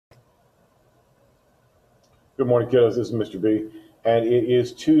Good morning, kiddos. This is Mr. B, and it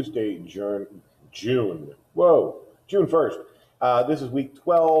is Tuesday, June. Whoa, June 1st. This is week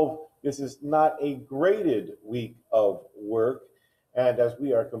 12. This is not a graded week of work, and as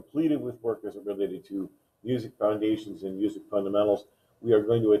we are completed with work as it related to music foundations and music fundamentals, we are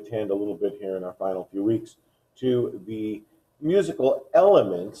going to attend a little bit here in our final few weeks to the musical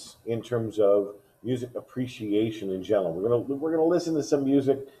elements in terms of music appreciation in general. We're gonna listen to some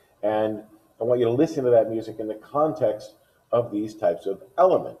music, and I want you to listen to that music in the context of these types of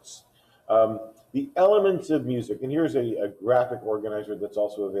elements. The elements of music, and here's a graphic organizer that's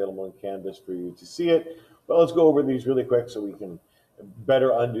also available in Canvas for you to see it. But let's go over these really quick so we can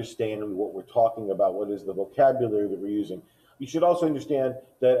better understand what we're talking about, what is the vocabulary that we're using. You should also understand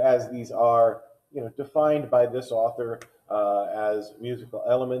that as these are defined by this author as musical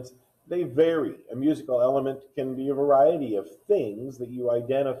elements, they vary. A musical element can be a variety of things that you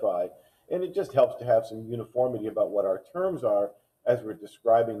identify, and it just helps to have some uniformity about what our terms are as we're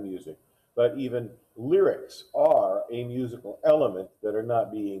describing music. But even lyrics are a musical element that are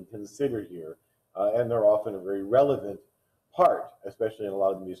not being considered here, and they're often a very relevant part, especially in a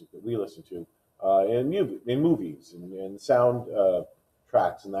lot of the music that we listen to in movies and sound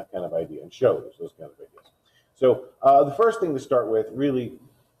tracks and that kind of idea, and shows, those kind of ideas. So the first thing to start with really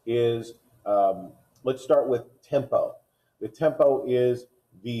is, let's start with tempo. The tempo is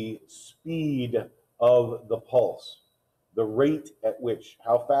the speed of the pulse, the rate at which,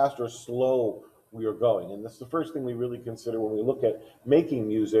 how fast or slow we are going. And that's the first thing we really consider when we look at making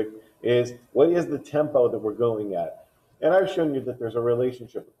music is what is the tempo that we're going at. And I've shown you that there's a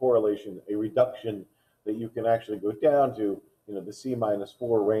relationship, a correlation, a reduction that you can actually go down to, the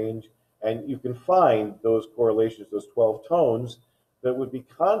C-4 range, and you can find those correlations, those 12 tones that would be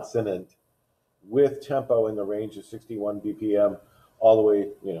consonant with tempo in the range of 61 BPM all the way,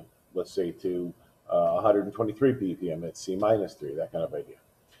 let's say to 123 BPM at C-3, that kind of idea.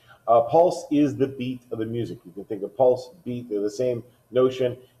 Pulse is the beat of the music. You can think of pulse, beat, they're the same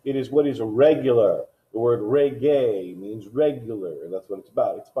notion. It is what is regular. The word reggae means regular, and that's what it's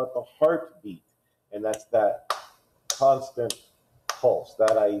about. It's about the heartbeat, and that's that constant pulse,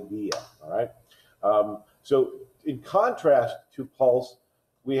 that idea, all right? So in contrast to pulse,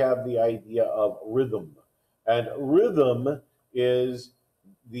 we have the idea of rhythm. And rhythm is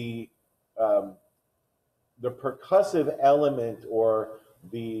the percussive element, or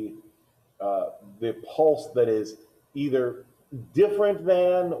the pulse that is either different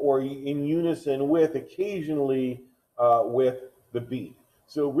than or in unison with, occasionally with the beat.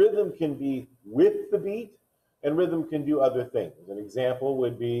 So rhythm can be with the beat, and rhythm can do other things. An example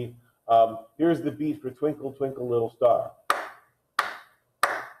would be, here's the beat for Twinkle, Twinkle, Little Star.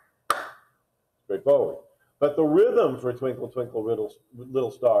 Straightforward. But the rhythm for Twinkle, Twinkle, Little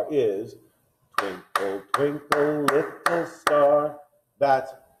Star is Twinkle, Twinkle, Little Star.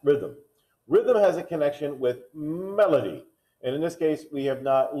 That's rhythm. Rhythm has a connection with melody. And in this case, we have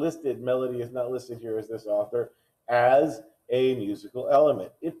not listed, melody is not listed here as this author, as a musical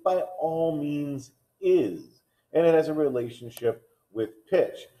element. It by all means is. And it has a relationship with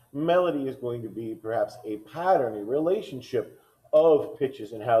pitch. Melody is going to be perhaps a pattern, a relationship of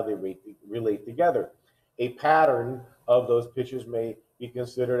pitches and how they relate together. A pattern of those pitches may be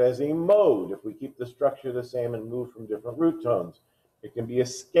considered as a mode if we keep the structure the same and move from different root tones. It can be a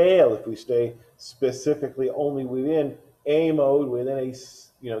scale if we stay specifically only within a mode, within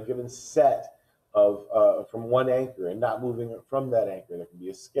a given set of from one anchor and not moving from that anchor. There can be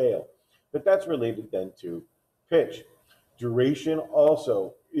a scale. But that's related then to pitch. Duration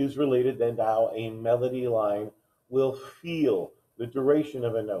also is related then to how a melody line will feel, the duration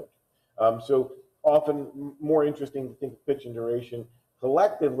of a note. So often more interesting to think of pitch and duration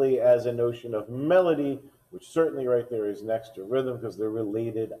collectively as a notion of melody, which certainly right there is next to rhythm because they're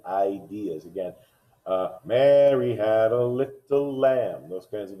related ideas. Again, Mary had a little lamb, those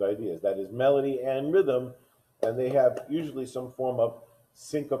kinds of ideas. That is melody and rhythm, and they have usually some form of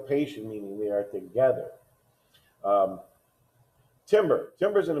syncopation, meaning they are together. Timbre.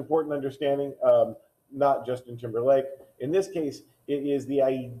 Timbre is an important understanding, not just in Timberlake. In this case, it is the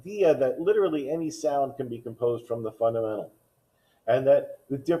idea that literally any sound can be composed from the fundamental. And that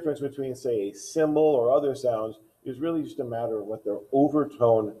the difference between, say, a cymbal or other sounds is really just a matter of what their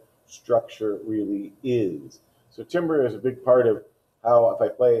overtone structure really is. So timbre is a big part of how, if I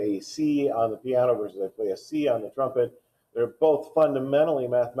play a C on the piano versus I play a C on the trumpet, they're both fundamentally,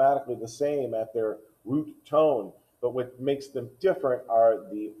 mathematically the same at their root tone. But what makes them different are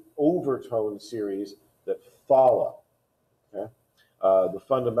the overtone series that follow. Okay? The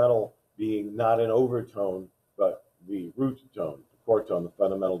fundamental being not an overtone, but the root tone, the chord tone, the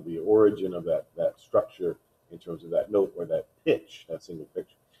fundamental, the origin of that structure in terms of that note or that pitch, that single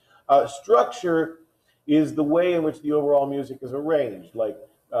pitch. Structure is the way in which the overall music is arranged. Like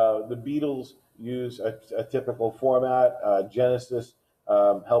the Beatles use a typical format. Genesis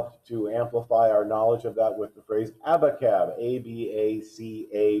helped to amplify our knowledge of that with the phrase ABACAB,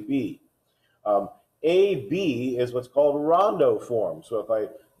 A-B-A-C-A-B. A-B is what's called rondo form. So if I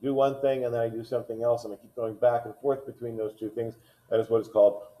do one thing and then I do something else and I keep going back and forth between those two things, that is what is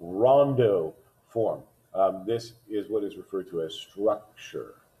called rondo form. This is what is referred to as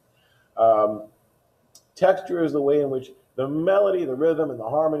structure. Texture is the way in which the melody, the rhythm, and the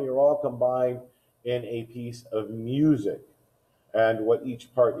harmony are all combined in a piece of music and what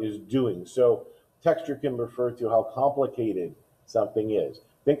each part is doing. So texture can refer to how complicated something is.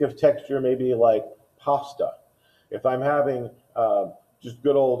 Think of texture maybe like pasta. If I'm having just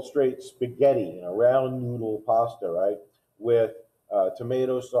good old straight spaghetti, round noodle pasta, right, with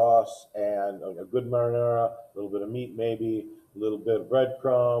tomato sauce and a good marinara, a little bit of meat maybe, a little bit of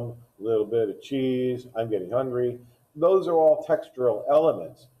breadcrumb, a little bit of cheese. I'm getting hungry. Those are all textural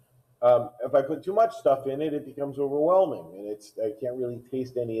elements. If I put too much stuff in it, it becomes overwhelming, and I can't really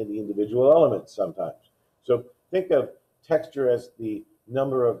taste any of the individual elements sometimes. So think of texture as the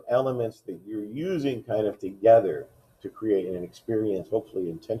number of elements that you're using kind of together to create an experience, hopefully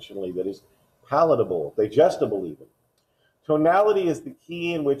intentionally, that is palatable, digestible even. Tonality is the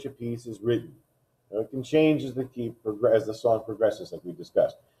key in which a piece is written. It can change as the song progresses, like we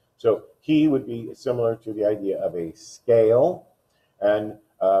discussed. So key would be similar to the idea of a scale. And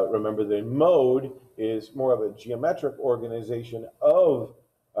remember, the mode is more of a geometric organization of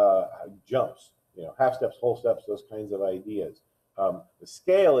jumps, half steps, whole steps, those kinds of ideas. The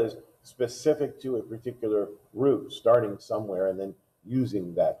scale is specific to a particular route, starting somewhere and then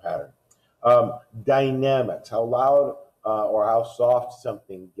using that pattern. Dynamics, how loud or how soft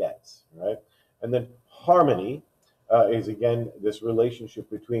something gets, right? And then harmony is, again, this relationship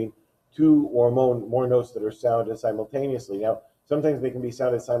between two or more notes that are sounded simultaneously. Now, sometimes they can be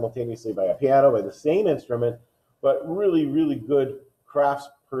sounded simultaneously by a piano, by the same instrument, but really, really good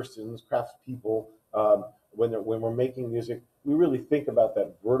craftspeople, when we're making music, we really think about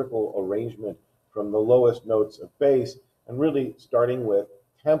that vertical arrangement from the lowest notes of bass and really starting with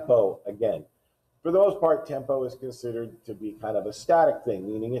tempo again. For the most part, tempo is considered to be kind of a static thing,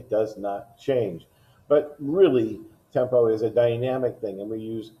 meaning it does not change. But really, tempo is a dynamic thing, and we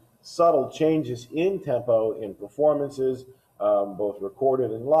use subtle changes in tempo in performances, both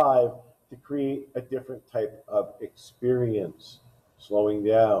recorded and live, to create a different type of experience. Slowing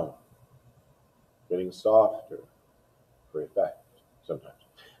down, getting softer for effect sometimes.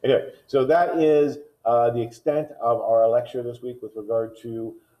 Anyway, so that is the extent of our lecture this week with regard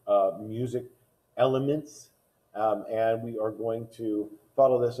to music elements, and we are going to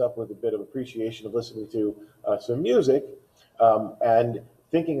follow this up with a bit of appreciation of listening to some music and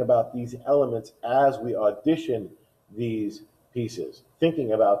thinking about these elements as we audition these pieces,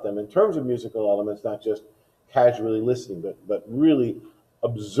 thinking about them in terms of musical elements, not just casually listening, but really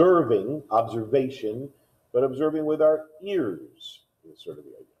observation, but observing with our ears is sort of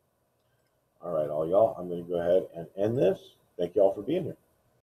the idea. All right, all y'all, I'm going to go ahead and end this. Thank you all for being here.